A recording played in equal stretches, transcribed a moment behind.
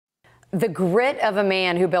The grit of a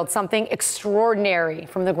man who built something extraordinary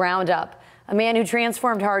from the ground up. A man who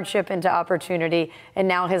transformed hardship into opportunity and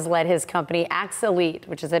now has led his company, Elite,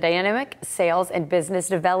 which is a dynamic sales and business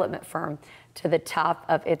development firm, to the top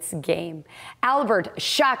of its game. Albert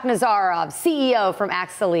Shakhnazarov, CEO from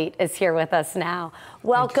Elite, is here with us now.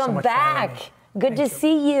 Welcome back. Good to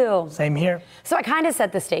see you. Same here. So I kind of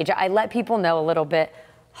set the stage. I let people know a little bit.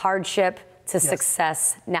 Hardship to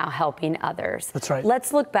success, now helping others. That's right.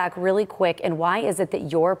 Let's look back really quick. And why is it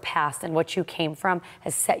that your past and what you came from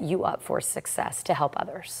has set you up for success to help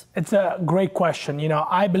others? It's a great question. You know,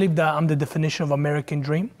 I believe that I'm the definition of American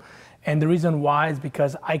dream. And the reason why is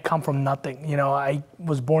because I come from nothing. You know, I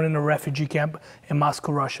was born in a refugee camp in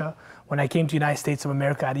Moscow, Russia. When I came to the United States of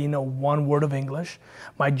America, I didn't know one word of English.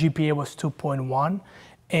 My GPA was 2.1.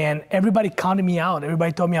 And everybody counted me out.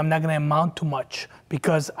 Everybody told me I'm not gonna amount to much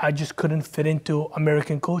because I just couldn't fit into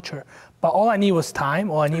American culture. But all I needed was time.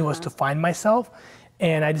 All I needed was to find myself.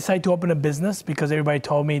 And I decided to open a business because everybody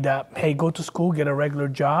told me that, hey, go to school, get a regular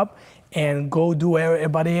job, and go do what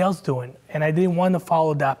everybody else doing. And I didn't want to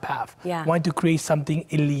follow that path. I wanted to create something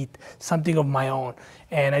elite, something of my own.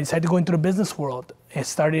 And I decided to go into the business world. It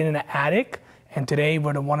started in an attic, and today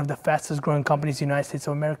we're one of the fastest growing companies in the United States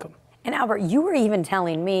of America. And Albert, you were even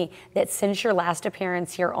telling me that since your last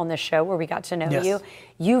appearance here on the show where we got to know you,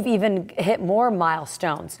 you've even hit more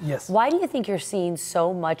milestones. Why do you think you're seeing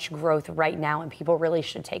so much growth right now and people really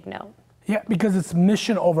should take note? Yeah, because it's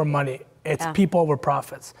mission over money. It's people over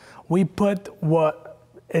profits. We put what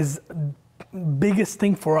is biggest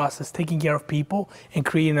thing for us is taking care of people and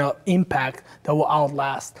creating an impact that will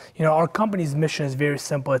outlast. You know, our company's mission is very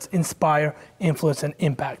simple. It's inspire, influence, and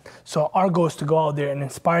impact. So our goal is to go out there and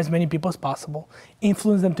inspire as many people as possible,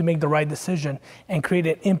 influence them to make the right decision, and create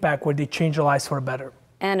an impact where they change their lives for the better.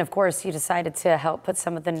 And of course, you decided to help put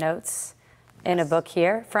some of the notes in a book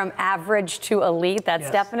here, From Average to Elite.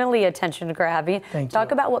 That's definitely attention grabbing.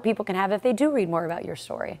 Talk about what people can have if they do read more about your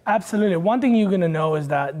story. Absolutely. One thing you're gonna know is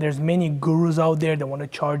that there's many gurus out there that wanna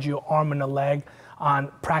charge you arm and a leg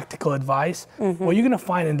on practical advice. What you're gonna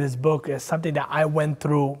find in this book is something that I went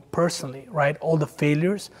through personally, right? All the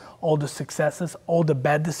failures, all the successes, all the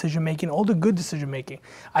bad decision making, all the good decision making.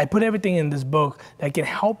 I put everything in this book that can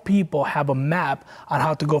help people have a map on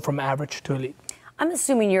how to go from average to elite. I'm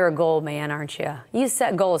assuming you're a goal man, aren't you? You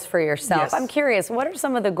set goals for yourself. I'm curious, what are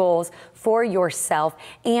some of the goals for yourself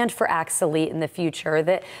and for Elite in the future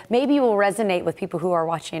that maybe will resonate with people who are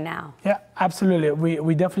watching now? Yeah, absolutely.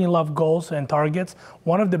 We definitely love goals and targets.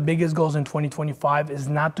 One of the biggest goals in 2025 is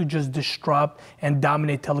not to just disrupt and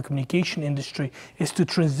dominate telecommunication industry, is to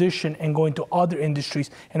transition and go into other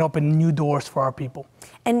industries and open new doors for our people.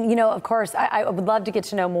 And you know, of course, I would love to get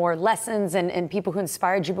to know more lessons and people who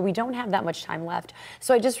inspired you, but we don't have that much time left.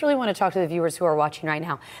 So I just really want to talk to the viewers who are watching right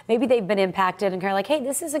now. Maybe they've been impacted and kind of like, hey,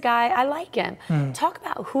 this is a guy, I like him. Talk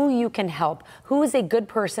about who you can help. Who is a good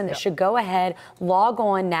person that should go ahead, log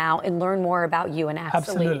on now, and learn more about you and Elite?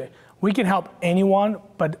 Absolutely. We can help anyone,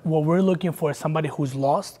 but what we're looking for is somebody who's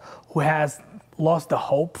lost, who has lost the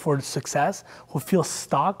hope for success, who feels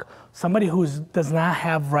stuck, somebody who does not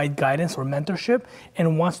have right guidance or mentorship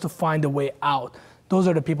and wants to find a way out. Those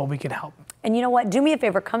are the people we can help. And you know what? Do me a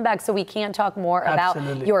favor, come back so we can talk more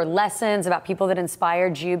about your lessons, about people that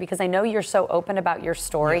inspired you, because I know you're so open about your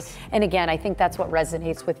story. And again, I think that's what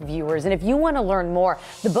resonates with viewers. And if you want to learn more,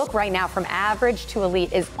 the book right now, From Average to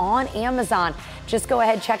Elite, is on Amazon. Just go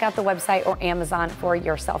ahead, check out the website or Amazon for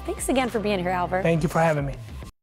yourself. Thanks again for being here, Albert. Thank you for having me.